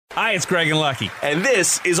Hi, it's Greg and Lucky. And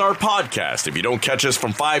this is our podcast. If you don't catch us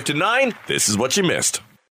from 5 to 9, this is what you missed.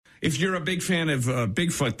 If you're a big fan of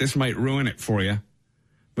Bigfoot, this might ruin it for you.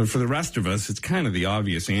 But for the rest of us, it's kind of the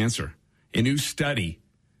obvious answer. A new study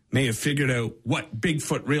may have figured out what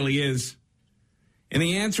Bigfoot really is. And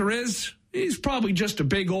the answer is, he's probably just a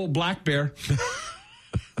big old black bear.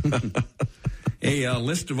 A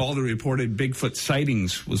list of all the reported Bigfoot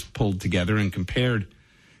sightings was pulled together and compared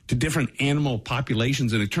to different animal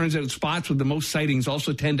populations. And it turns out spots with the most sightings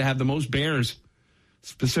also tend to have the most bears,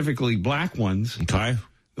 specifically black ones. Okay.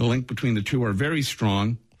 The link between the two are very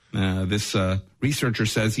strong. This researcher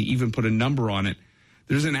says he even put a number on it.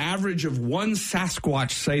 There's an average of one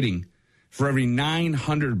Sasquatch sighting for every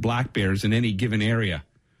 900 black bears in any given area.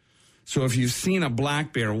 So if you've seen a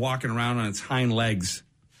black bear walking around on its hind legs,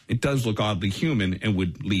 it does look oddly human and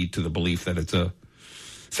would lead to the belief that it's a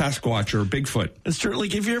Sasquatch or Bigfoot. It's true.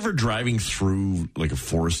 Like, if you're ever driving through, like, a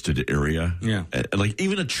forested area, like,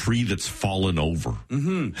 even a tree that's fallen over,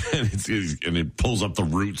 and it pulls up the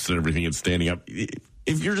roots and everything, it's standing up.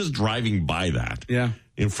 If you're just driving by that,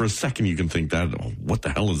 and for a second you can think that, what the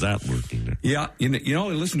hell is that lurking there? Yeah, you know,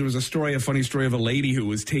 listen, there was a funny story of a lady who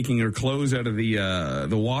was taking her clothes out of the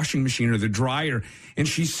washing machine or the dryer, and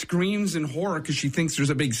she screams in horror because she thinks there's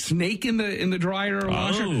a big snake in the dryer or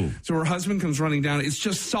washer. So her husband comes running down. It's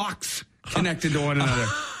just socks connected to one another.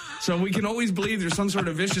 So we can always believe there's some sort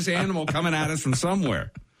of vicious animal coming at us from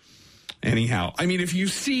somewhere. Anyhow, I mean, if you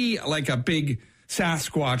see like a big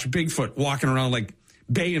Sasquatch, Bigfoot walking around like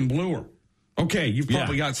Bay and Bloor, okay, you've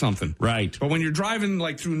probably got something. Right. But when you're driving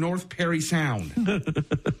like through North Perry Sound,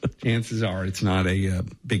 chances are it's not a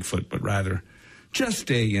Bigfoot, but rather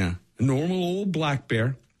just a normal old black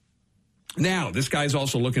bear. Now, this guy's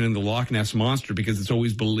also looking into the Loch Ness Monster because it's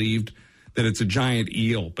always believed that it's a giant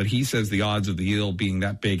eel. But he says the odds of the eel being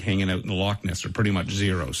that big hanging out in the Loch Ness are pretty much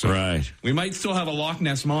zero. So we might still have a Loch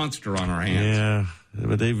Ness Monster on our hands. Yeah,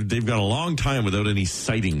 but they've got a long time without any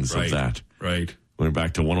sightings of that. Right. Went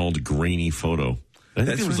back to one old grainy photo. I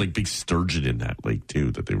think there was like big sturgeon in that lake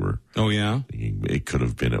too that they were. Oh yeah, it could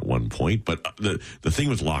have been at one point. But the thing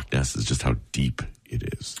with Loch Ness is just how deep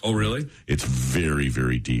it is. Oh really? It's very,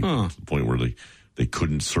 very deep to the point where they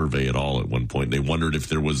couldn't survey it all at one point. They wondered if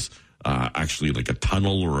there was actually like a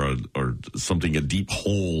tunnel or something, a deep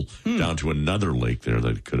hole down to another lake there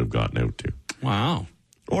that it could have gotten out to. Wow.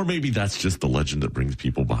 Or maybe that's just the legend that brings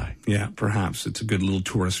people by. Yeah, perhaps it's a good little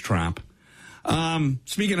tourist trap.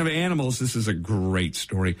 Speaking of animals, this is a great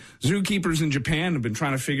story. Zookeepers in Japan have been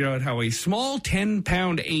trying to figure out how a small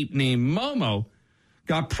 10-pound ape named Momo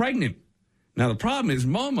got pregnant. Now, the problem is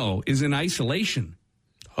Momo is in isolation.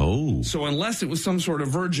 Oh. So unless it was some sort of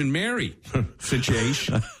Virgin Mary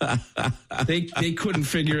situation, they couldn't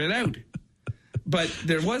figure it out. But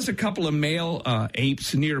there was a couple of male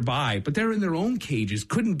apes nearby, but they're in their own cages,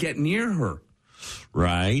 couldn't get near her.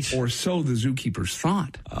 Right. Or so the zookeepers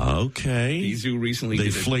thought. Okay. The zoo recently They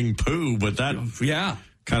fling poo, but that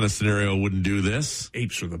kind of scenario wouldn't do this.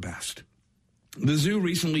 Apes are the best. The zoo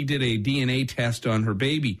recently did a DNA test on her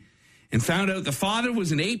baby and found out the father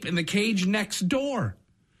was an ape in the cage next door.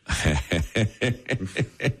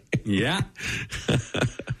 Yeah.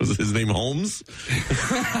 Was his name Holmes?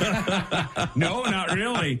 No, not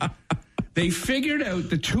really. They figured out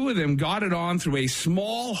the two of them got it on through a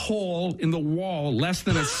small hole in the wall less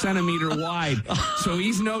than a centimeter wide. So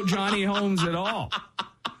he's no Johnny Holmes at all.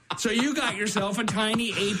 So you got yourself a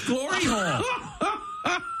tiny ape glory hole.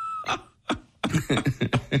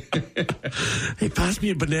 Hey, pass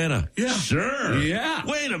me a banana. Yeah. Sure. Yeah.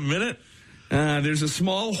 Wait a minute. There's a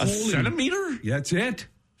small hole. A centimeter? Yeah, that's it.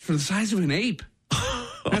 For the size of an ape.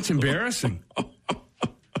 That's embarrassing.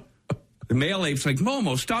 The male ape's like,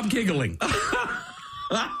 Momo, stop giggling.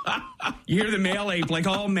 You hear the male ape, like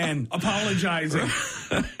all men, apologizing.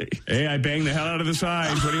 Hey, I banged the hell out of the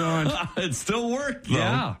sides. What do you want? It still worked, though.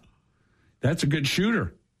 Yeah. That's a good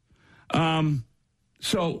shooter.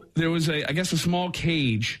 So there was I guess a small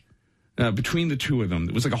cage between the two of them.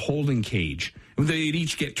 It was like a holding cage. They'd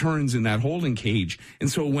each get turns in that holding cage. And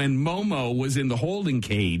so when Momo was in the holding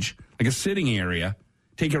cage, like a sitting area,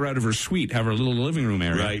 take her out of her suite, have her little living room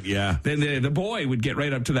area. Right, yeah. Then the boy would get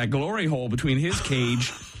right up to that glory hole between his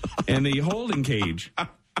cage and the holding cage.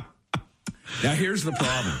 Now, here's the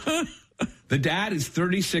problem. The dad is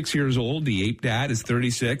 36 years old. The ape dad is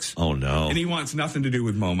 36. Oh, no. And he wants nothing to do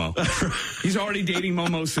with Momo. He's already dating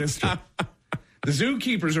Momo's sister. The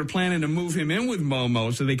zookeepers are planning to move him in with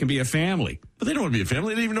Momo so they can be a family. But they don't want to be a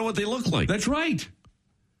family. They don't even know what they look like. That's right.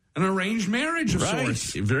 an arranged marriage of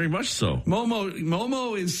sorts. Very much so.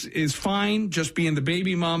 Momo is fine just being the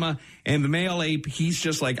baby mama, and the male ape, he's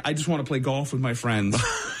just like, I just want to play golf with my friends.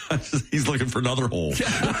 He's looking for another hole.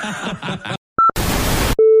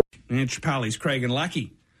 And Chapali's Craig and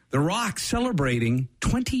Lucky. The Rock celebrating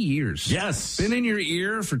 20 years. Yes. Been in your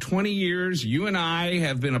ear for 20 years. You and I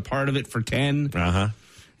have been a part of it for 10. Uh-huh.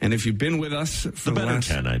 And if you've been with us for the better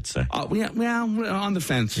 10, I'd say. Well, we're on the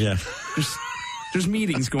fence. Yeah. There's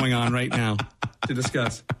meetings going on right now to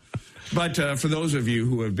discuss. But for those of you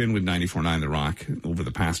who have been with 94.9 The Rock over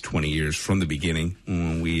the past 20 years from the beginning,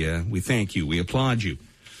 we thank you. We applaud you.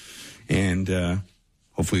 And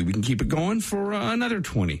hopefully we can keep it going for another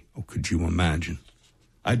 20. Oh, could you imagine?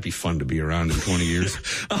 I'd be fun to be around in 20 years.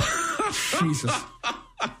 Jesus.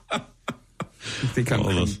 I think I'm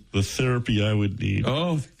the therapy I would need.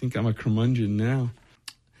 Oh, I think I'm a curmudgeon now.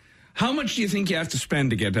 How much do you think you have to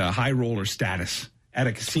spend to get a high roller status at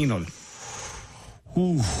a casino?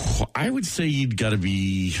 Ooh, I would say you'd got to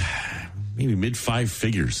be maybe mid 5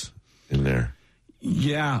 figures in there.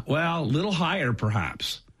 Yeah, well, a little higher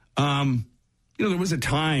perhaps. There was a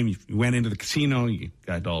time you went into the casino, you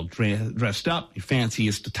got all dressed up, your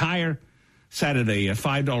fanciest attire, sat at a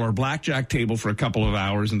 $5 blackjack table for a couple of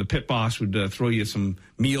hours, and the pit boss would throw you some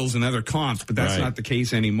meals and other comps, but that's not the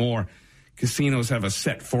case anymore. Casinos have a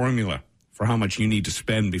set formula for how much you need to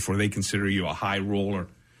spend before they consider you a high roller.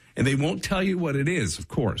 And they won't tell you what it is, of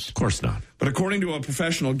course. Of course not. But according to a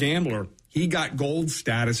professional gambler, he got gold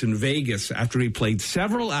status in Vegas after he played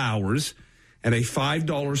several hours at a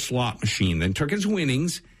 $5 slot machine, then took his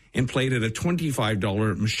winnings and played at a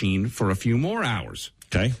 $25 machine for a few more hours.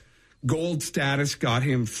 Okay. Gold status got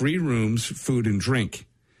him free rooms, food, and drink.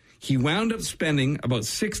 He wound up spending about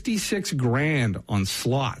 $66,000 on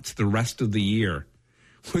slots the rest of the year,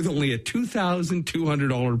 with only a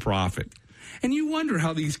 $2,200 profit. And you wonder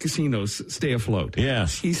how these casinos stay afloat.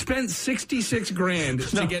 Yes. He spent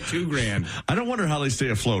 $66,000 to get $2,000. I don't wonder how they stay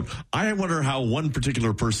afloat. I wonder how one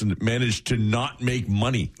particular person managed to not make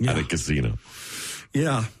money at a casino.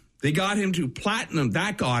 Yeah. They got him to platinum.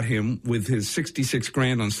 That got him, with his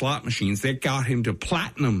 $66,000 on slot machines, that got him to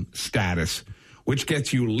platinum status, which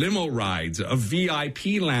gets you limo rides, a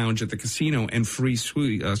VIP lounge at the casino, and free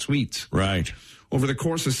suites. Right. Over the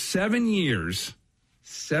course of 7 years,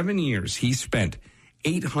 he spent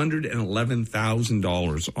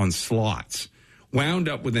 $811,000 on slots, wound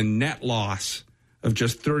up with a net loss of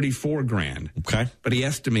just $34,000. Okay. But he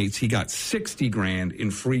estimates he got $60,000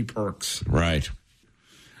 in free perks. Right.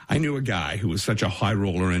 I knew a guy who was such a high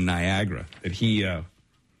roller in Niagara that he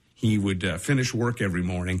would finish work every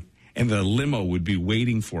morning, and the limo would be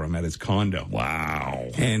waiting for him at his condo. Wow.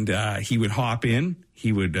 And he would hop in,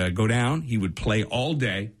 he would go down, he would play all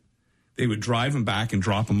day. They would drive him back and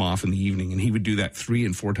drop him off in the evening, and he would do that 3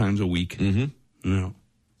 and 4 times a week. Mm-hmm. No.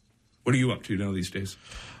 What are you up to now these days?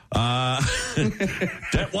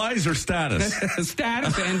 Debt-wise or status?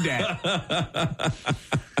 Status and debt.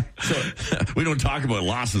 So, we don't talk about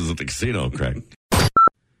losses at the casino, Craig.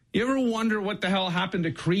 You ever wonder what the hell happened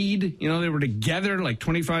to Creed? You know, they were together like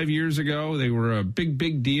 25 years ago. They were a big,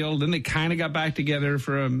 big deal. Then they kind of got back together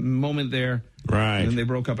for a moment there. Right. And then they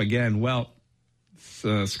broke up again. Well,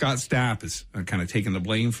 Scott Stapp is kind of taking the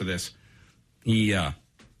blame for this. He, or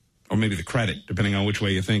maybe the credit, depending on which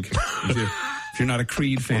way you think. If you're not a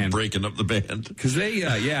Creed fan. We're breaking up the band. Because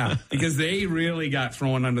because they really got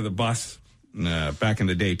thrown under the bus back in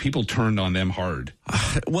the day. People turned on them hard.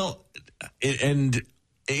 Well, and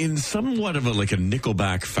in somewhat of a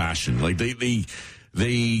Nickelback fashion, like they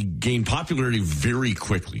gained popularity very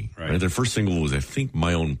quickly. Right? Their first single was, I think,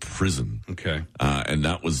 My Own Prison. Okay. And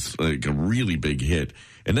that was like a really big hit.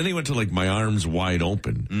 And then they went to My Arms Wide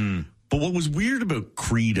Open. But what was weird about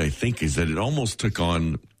Creed, I think, is that it almost took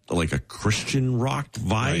on like a Christian rock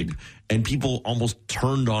vibe, right, and people almost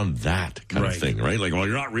turned on that kind of thing, right? Like, well,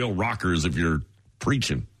 you're not real rockers if you're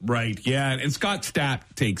preaching. Right, yeah. And Scott Stapp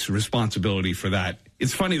takes responsibility for that.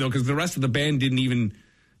 It's funny, though, because the rest of the band didn't even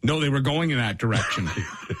know they were going in that direction.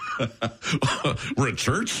 We're a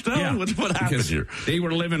church now? Yeah. What happened here? They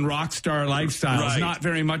were living rock star lifestyles, right, not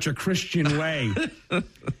very much a Christian way.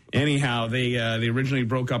 Anyhow, they originally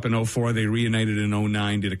broke up in 2004. They reunited in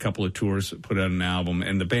 2009, did a couple of tours, put out an album,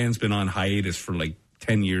 and the band's been on hiatus for like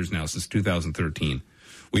 10 years now, since 2013.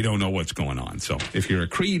 We don't know what's going on. So if you're a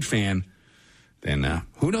Creed fan, then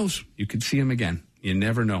who knows? You could see him again. You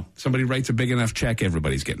never know. Somebody writes a big enough check,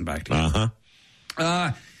 everybody's getting back to you. Uh-huh.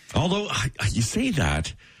 Although, you say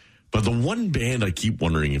that, but the one band I keep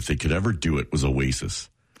wondering if they could ever do it was Oasis.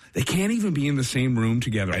 They can't even be in the same room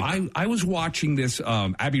together. I was watching this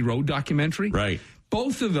Abbey Road documentary. Right.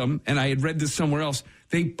 both of them, and I had read this somewhere else,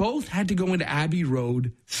 they both had to go into Abbey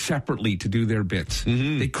Road separately to do their bits.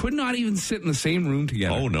 Mm-hmm. They could not even sit in the same room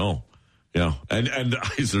together. Oh, no. Yeah. And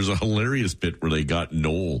there's a hilarious bit where they got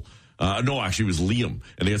Noel. No, actually, it was Liam.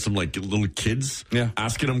 And they had some, like, little kids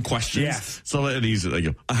asking him questions. Yes. So, and he's like,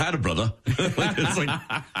 I had a brother. It's like,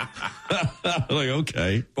 like,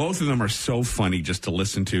 okay. Both of them are so funny just to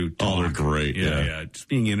listen to talk. Oh, they're great. Yeah. Just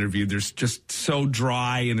being interviewed, they're just so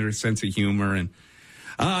dry in their sense of humor. And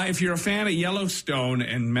if you're a fan of Yellowstone,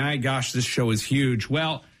 and my gosh, this show is huge,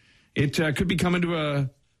 well, it could be coming to a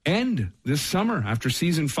end this summer after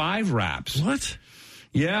season 5 wraps. What?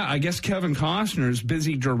 Yeah, I guess Kevin Costner is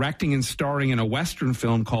busy directing and starring in a Western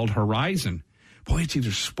film called Horizon. Boy, it's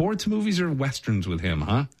either sports movies or Westerns with him,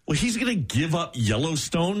 huh? Well, he's going to give up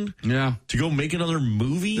Yellowstone to go make another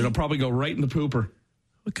movie? It'll probably go right in the pooper.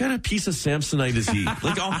 What kind of piece of Samsonite is he?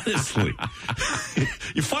 Like, honestly.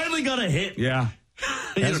 You finally got a hit. Yeah.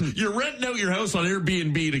 You're renting out your house on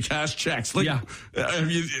Airbnb to cash checks. Like,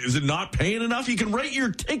 is it not paying enough? You can write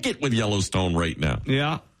your ticket with Yellowstone right now.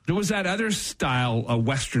 Yeah. There was that other style, a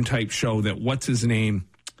Western type show that, what's his name?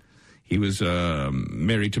 He was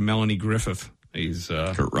married to Melanie Griffith. He's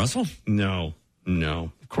Kurt Russell? No.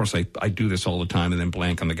 Of course, I do this all the time and then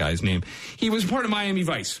blank on the guy's name. He was part of Miami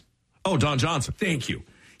Vice. Oh, Don Johnson. Thank you.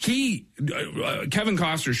 Kevin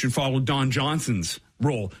Costner should follow Don Johnson's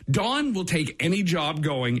role. Don will take any job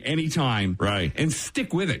going anytime, right, and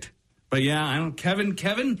stick with it. But yeah, I don't. Kevin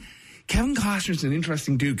Costner's an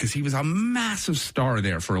interesting dude because he was a massive star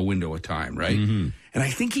there for a window of time, right? Mm-hmm. And I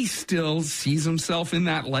think he still sees himself in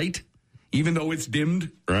that light, even though it's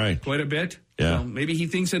dimmed quite a bit. Yeah, so maybe he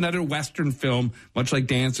thinks another Western film, much like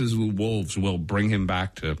Dances with Wolves, will bring him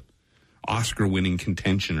back to Oscar-winning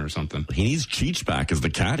contention or something. He needs Cheech back as the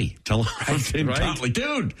caddy. Tell him, right? Like,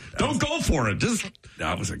 dude, don't go for it.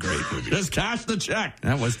 That was a great movie. Just cash the check.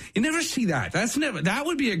 You never see that. That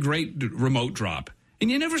would be a great remote drop.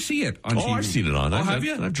 And you never see it on TV. Oh, I've seen it on. Have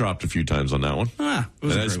you? I've dropped a few times on that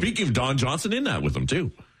one. Speaking of Don Johnson, in that with him,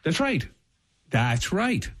 too. That's right.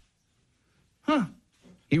 Huh.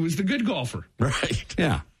 He was the good golfer. Right.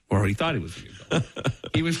 Yeah. Or he thought he was a good golfer.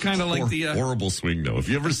 He was kind of like the... horrible swing, though. If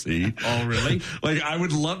you ever see... Oh, really? Like, I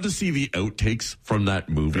would love to see the outtakes from that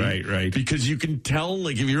movie. Right. Because you can tell,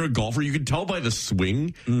 like, if you're a golfer, you can tell by the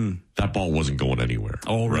swing that ball wasn't going anywhere.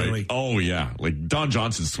 Oh, really? Right? Oh, yeah. Like, Don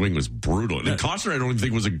Johnson's swing was brutal. And Costner, I don't even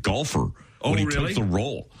think, was a golfer when he took the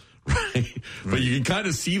role. Right? But you can kind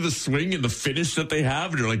of see the swing and the finish that they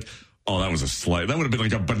have, and you're like... Oh, that was a slice. That would have been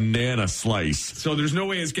like a banana slice. So there's no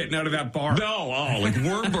way it's getting out of that bar. No. Like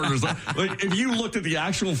worm burners. Like if you looked at the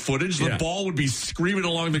actual footage, the ball would be screaming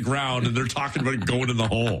along the ground, and they're talking about it going in the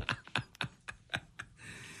hole.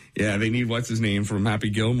 Yeah, they need what's his name from Happy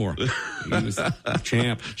Gilmore. He was the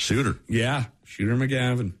champ. Shooter. Yeah, Shooter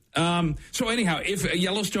McGavin. So anyhow, if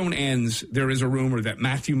Yellowstone ends, there is a rumor that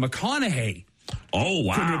Matthew McConaughey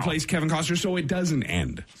could replace Kevin Costner, so it doesn't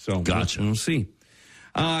end. So gotcha. We'll see.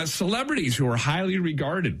 Celebrities who are highly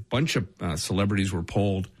regarded, bunch of celebrities were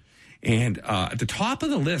polled. And at the top of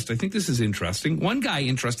the list, I think this is interesting. One guy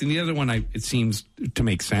interesting, the other one it seems to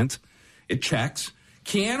make sense. It checks.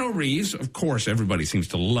 Keanu Reeves, of course, everybody seems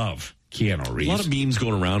to love Keanu Reeves. A lot of memes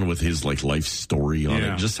going around with his life story on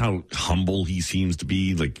it, just how humble he seems to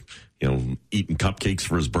be, eating cupcakes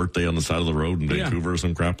for his birthday on the side of the road in Vancouver or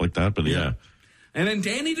some crap like that. But yeah. And then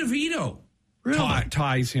Danny DeVito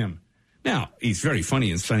ties him. Now, he's very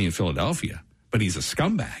funny in Sunny in Philadelphia, but he's a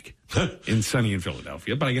scumbag in Sunny in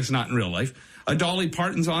Philadelphia, but I guess not in real life. Dolly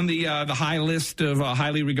Parton's on the high list of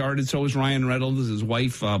highly regarded. So is Ryan Reynolds, his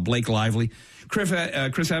wife, Blake Lively, Chris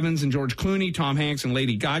Evans and George Clooney, Tom Hanks and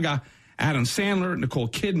Lady Gaga, Adam Sandler, Nicole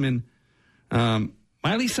Kidman,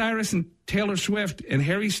 Miley Cyrus and Taylor Swift, and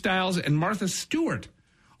Harry Styles and Martha Stewart,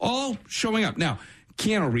 all showing up. Now,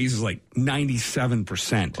 Keanu Reeves is like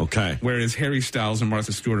 97%. Okay. Whereas Harry Styles and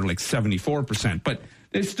Martha Stewart are like 74%. But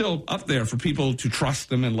they're still up there for people to trust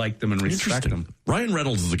them and like them and respect them. Ryan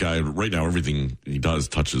Reynolds is a guy, right now, everything he does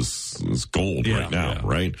touches is gold right now,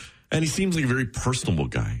 right? And he seems like a very personable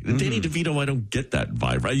guy. Mm-hmm. Danny DeVito, I don't get that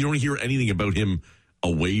vibe. You don't hear anything about him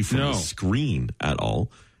away from the screen at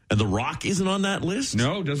all. And The Rock isn't on that list?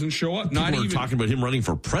 No, doesn't show up. People are talking about him running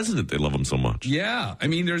for president. They love him so much. Yeah. I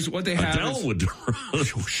mean, there's what they have. Adele would.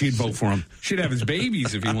 She'd vote for him. She'd have his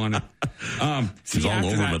babies if he wanted. He's all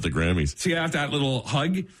over him at the Grammys. See, after that little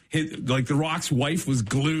hug, The Rock's wife was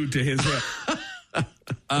glued to his hip.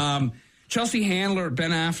 Chelsea Handler,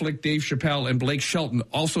 Ben Affleck, Dave Chappelle, and Blake Shelton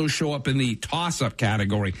also show up in the toss-up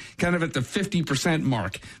category, kind of at the 50%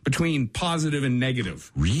 mark between positive and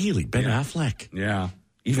negative. Really? Ben Affleck? Yeah.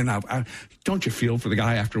 Even now, don't you feel for the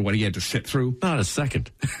guy after what he had to sit through? Not a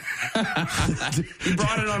second. He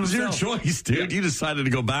brought it on himself. It was your choice, dude. You decided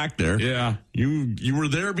to go back there. Yeah. You were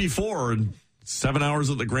there before, and 7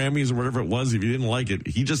 hours at the Grammys or whatever it was. If you didn't like it,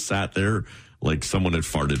 he just sat there like someone had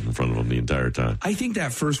farted in front of him the entire time. I think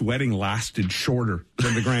that first wedding lasted shorter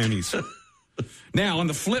than the Grammys. Now, on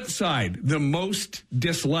the flip side, the most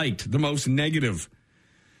disliked, the most negative,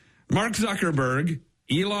 Mark Zuckerberg,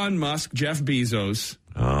 Elon Musk, Jeff Bezos.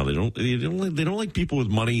 They don't like people with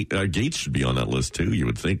money. Gates should be on that list too, you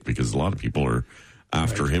would think, because a lot of people are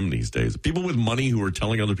after him these days. People with money who are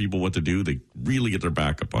telling other people what to do, they really get their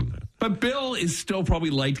back up on that. But Bill is still probably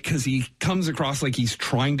liked because he comes across like he's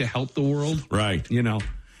trying to help the world. Right. You know.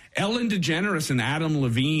 Ellen DeGeneres and Adam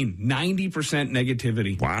Levine, 90%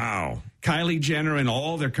 negativity. Wow. Kylie Jenner and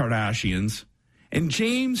all their Kardashians. And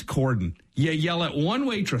James Corden. You yell at one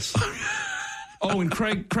waitress. Oh, and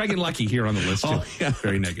Craig and Lucky here on the list, too. Oh, yeah.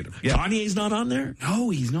 Very negative. Yeah. Kanye's not on there? No,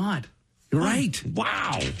 he's not. You're right.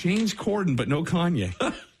 Wow. James Corden, but no Kanye.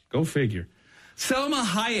 Go figure. Selma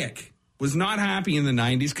Hayek was not happy in the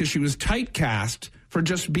 90s because she was typecast for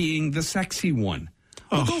just being the sexy one.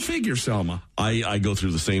 Well, go figure, Selma. I go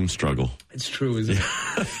through the same struggle. It's true, isn't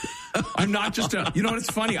it? I'm not just a... You know what? It's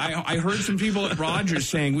funny. I heard some people at Rogers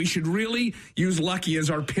saying we should really use Lucky as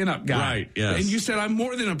our pinup guy. Right, yes. And you said I'm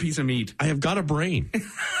more than a piece of meat. I have got a brain.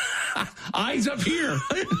 Eyes up here.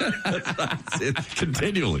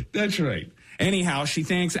 Continually. That's right. Anyhow, she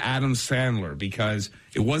thanks Adam Sandler because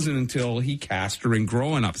it wasn't until he cast her in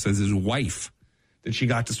Growing Ups as his wife that she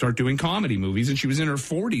got to start doing comedy movies, and she was in her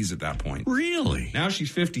 40s at that point. Really? Now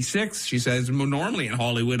she's 56. She says, normally in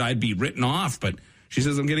Hollywood I'd be written off, but she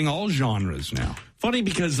says I'm getting all genres now. Funny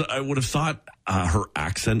because I would have thought her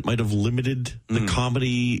accent might have limited the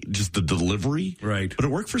comedy, just the delivery. Right. But it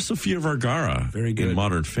worked for Sofia Vergara. Very good. In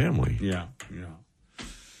Modern Family. Yeah.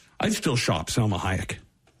 I'd still shop Selma Hayek.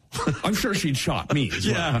 I'm sure she'd shop me as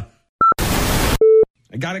well. Yeah.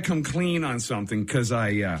 I got to come clean on something because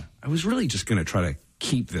I was really just going to try to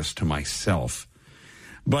keep this to myself.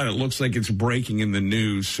 But it looks like it's breaking in the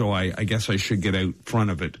news, so I guess I should get out front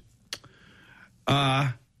of it.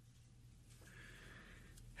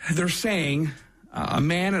 They're saying a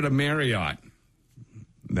man at a Marriott,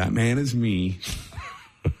 that man is me,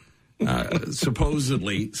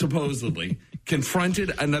 supposedly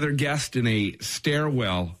confronted another guest in a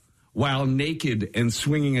stairwell while naked and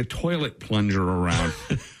swinging a toilet plunger around.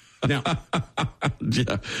 Now, did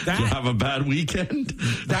you have a bad weekend?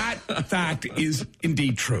 That fact is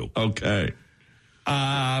indeed true. Okay.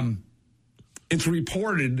 It's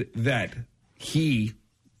reported that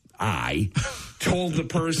I told the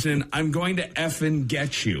person, I'm going to effing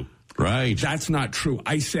get you. Right. That's not true.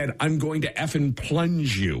 I said, I'm going to effing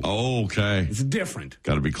plunge you. Oh, okay. It's different.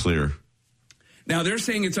 Got to be clear. Now, they're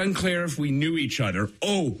saying it's unclear if we knew each other.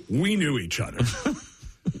 Oh, we knew each other.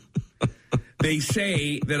 They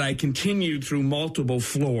say that I continued through multiple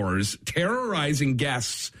floors, terrorizing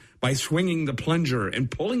guests by swinging the plunger and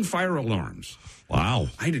pulling fire alarms. Wow.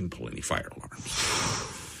 I didn't pull any fire alarms.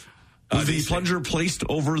 Was the plunger placed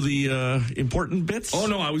over the important bits? Oh,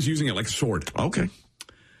 no, I was using it like a sword. Okay.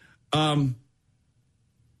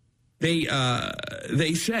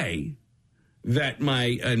 They say that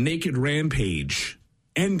my naked rampage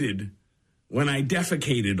ended when I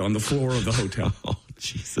defecated on the floor of the hotel. Oh,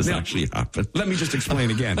 jeez, this actually happened. Let me just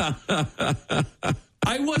explain again.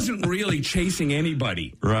 I wasn't really chasing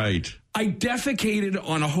anybody. Right. I defecated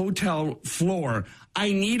on a hotel floor.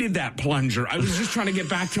 I needed that plunger. I was just trying to get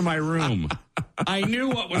back to my room. I knew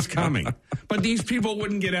what was coming, but these people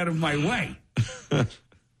wouldn't get out of my way.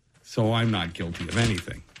 So I'm not guilty of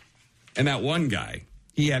anything. And that one guy,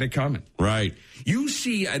 he had it coming. Right. You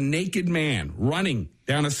see a naked man running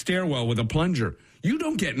down a stairwell with a plunger. You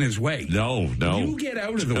don't get in his way. No. You get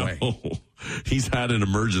out of the way. He's had an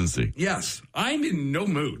emergency. Yes. I'm in no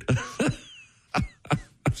mood.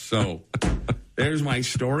 So there's my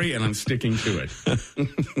story, and I'm sticking to it.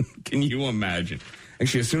 Can you imagine?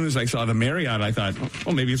 Actually, as soon as I saw the Marriott, I thought,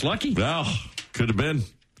 oh, maybe it's Lucky. Well, could have been.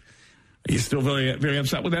 Are you still very, very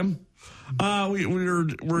upset with them? We're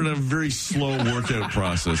in a very slow workout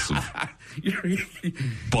process of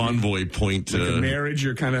Bonvoy point. Like a marriage,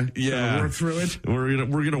 you're kind of work through it.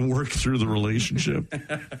 We're gonna work through the relationship.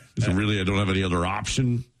 So really, I don't have any other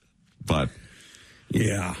option. But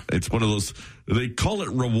yeah, it's one of those. They call it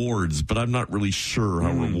rewards, but I'm not really sure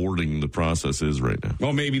how rewarding the process is right now.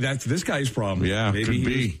 Well, maybe that's this guy's problem. Yeah, maybe could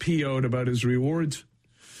be. He was PO'd about his rewards.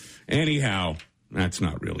 Anyhow, that's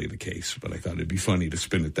not really the case, but I thought it'd be funny to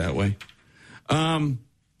spin it that way. I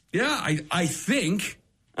think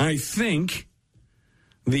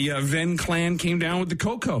The Venn clan came down with the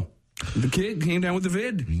Coco. The kid came down with the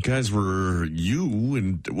vid. You guys were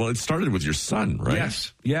it started with your son, right?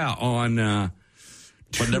 Yes. Yeah,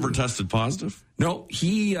 but never tested positive? No,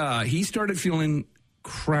 he started feeling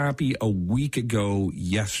crappy a week ago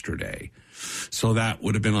yesterday. So that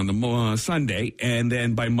would have been on the Sunday, and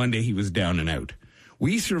then by Monday he was down and out.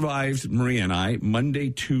 We survived, Maria and I, Monday,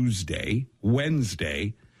 Tuesday,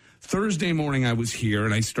 Wednesday. Thursday morning I was here,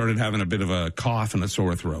 and I started having a bit of a cough and a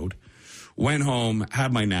sore throat. Went home,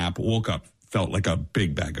 had my nap, woke up, felt like a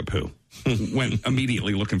big bag of poo. Went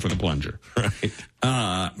immediately looking for the plunger.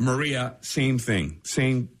 Right. Maria, same thing.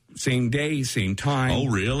 Same day, same time. Oh,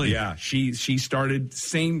 really? Yeah, she started,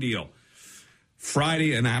 same deal.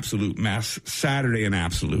 Friday, an absolute mess. Saturday, an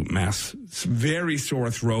absolute mess. Very sore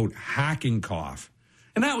throat, hacking cough.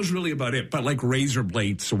 And that was really about it, but like razor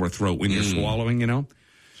blade sore throat when you're swallowing,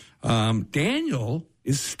 Daniel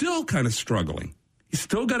is still kind of struggling. He's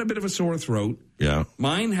still got a bit of a sore throat. Yeah.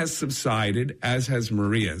 Mine has subsided, as has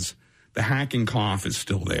Maria's. The hacking cough is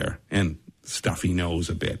still there, and stuffy nose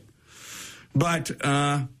a bit. But,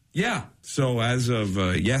 yeah, so as of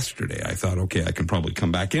yesterday, I thought, okay, I can probably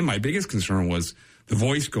come back in. My biggest concern was the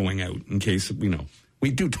voice going out in case,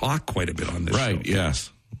 we do talk quite a bit on this show. Right,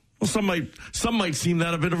 yes. Well, some might seem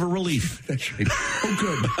that a bit of a relief. That's right. Oh,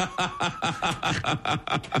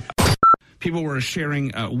 good. People were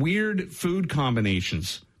sharing weird food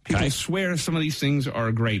combinations. People swear some of these things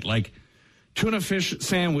are great, like tuna fish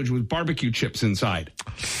sandwich with barbecue chips inside.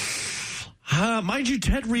 Mind you,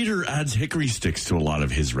 Ted Reeder adds hickory sticks to a lot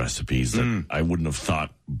of his recipes that I wouldn't have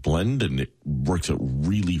thought blend, and it works out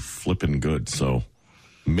really flippin' good. So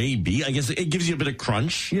maybe, I guess it gives you a bit of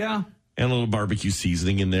crunch. Yeah. And a little barbecue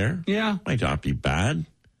seasoning in there. Yeah. Might not be bad.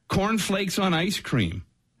 Cornflakes on ice cream.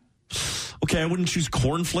 Okay, I wouldn't choose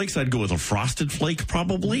cornflakes. I'd go with a frosted flake,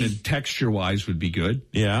 probably. The texture-wise would be good.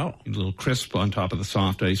 Yeah. A little crisp on top of the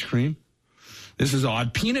soft ice cream. This is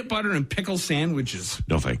odd. Peanut butter and pickle sandwiches.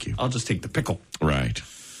 No, thank you. I'll just take the pickle. Right.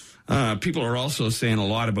 People are also saying a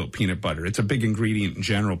lot about peanut butter. It's a big ingredient in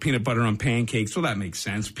general. Peanut butter on pancakes, so that makes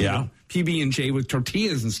sense. Yeah. PB&J with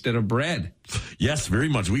tortillas instead of bread. Yes, very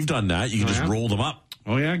much. We've done that. You can just roll them up.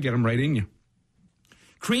 Oh, yeah, get them right in you.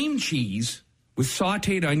 Cream cheese with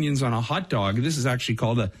sautéed onions on a hot dog. This is actually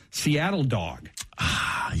called a Seattle dog.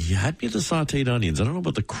 You had me at the sautéed onions. I don't know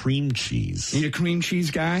about the cream cheese. You a cream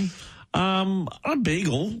cheese guy? On a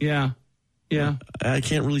bagel. Yeah. Yeah. I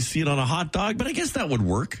can't really see it on a hot dog, but I guess that would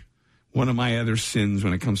work. One of my other sins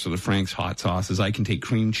when it comes to the Frank's hot sauce is I can take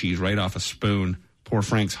cream cheese right off a spoon, pour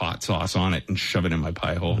Frank's hot sauce on it, and shove it in my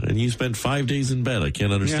pie hole. And you spent 5 days in bed. I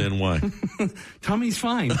can't understand why. Tummy's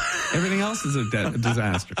fine. Everything else is a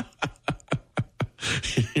disaster.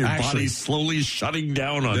 Your body's slowly shutting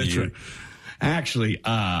down on you. Right. Actually,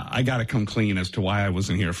 I got to come clean as to why I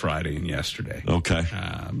wasn't here Friday and yesterday. Okay.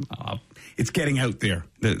 It's getting out there.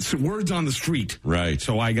 The word's on the street. Right.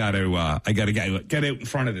 So I got to get out in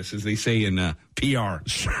front of this, as they say in PR.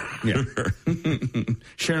 Yeah.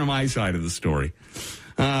 Share my side of the story.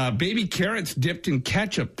 Baby carrots dipped in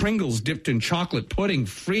ketchup, Pringles dipped in chocolate pudding,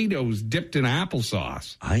 Fritos dipped in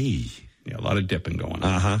applesauce. Aye. Yeah, a lot of dipping going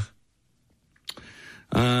on.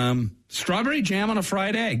 Strawberry jam on a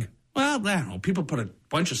fried egg. Well, I don't know. People put a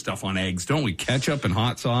bunch of stuff on eggs, don't we? Ketchup and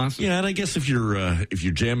hot sauce. Yeah, and I guess if you're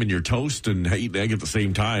jamming your toast and eating egg at the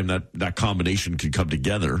same time, that combination could come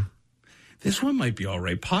together. This one might be all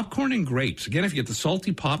right. Popcorn and grapes. Again, if you get the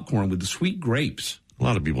salty popcorn with the sweet grapes. A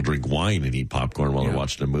lot of people drink wine and eat popcorn while they're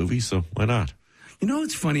watching a movie, so why not? You know,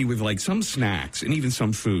 it's funny with like some snacks and even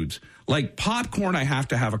some foods. Like popcorn, I have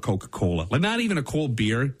to have a Coca-Cola. Like not even a cold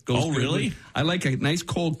beer. Oh, really? I like a nice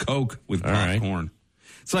cold Coke with popcorn. Right.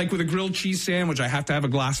 It's like with a grilled cheese sandwich, I have to have a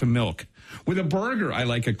glass of milk. With a burger, I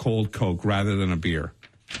like a cold Coke rather than a beer.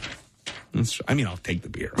 I'll take the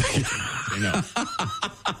beer. What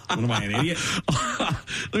am I, an idiot?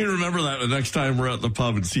 Let me remember that the next time we're at the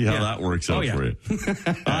pub and see how that works out for you.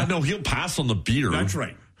 No, he'll pass on the beer. That's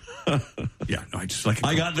right. Yeah, no, I just like.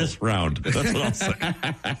 I got this round. That's what I'll say.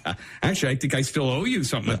 Actually, I think I still owe you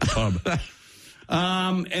something at the pub.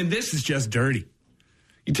 And this is just dirty.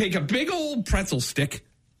 You take a big old pretzel stick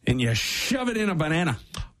and you shove it in a banana.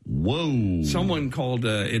 Whoa! Someone called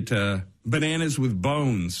it bananas with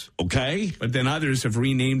bones. Okay, but then others have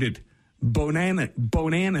renamed it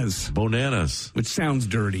bonanas. Bonanas, which sounds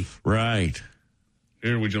dirty. Right.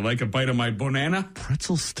 Here, would you like a bite of my banana?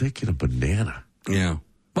 Pretzel stick and a banana. Yeah.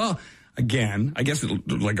 Well, again, I guess it's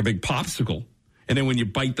like a big popsicle. And then when you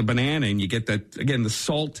bite the banana and you get that, again, the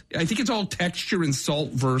salt. I think it's all texture and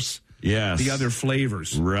salt versus the other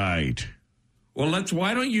flavors. Right. Well,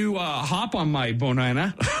 why don't you hop on my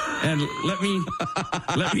banana and let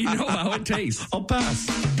me know how it tastes. I'll pass.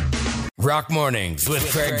 Rock Mornings with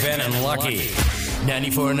Craig Venn and Lucky.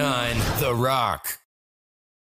 94.9 The Rock.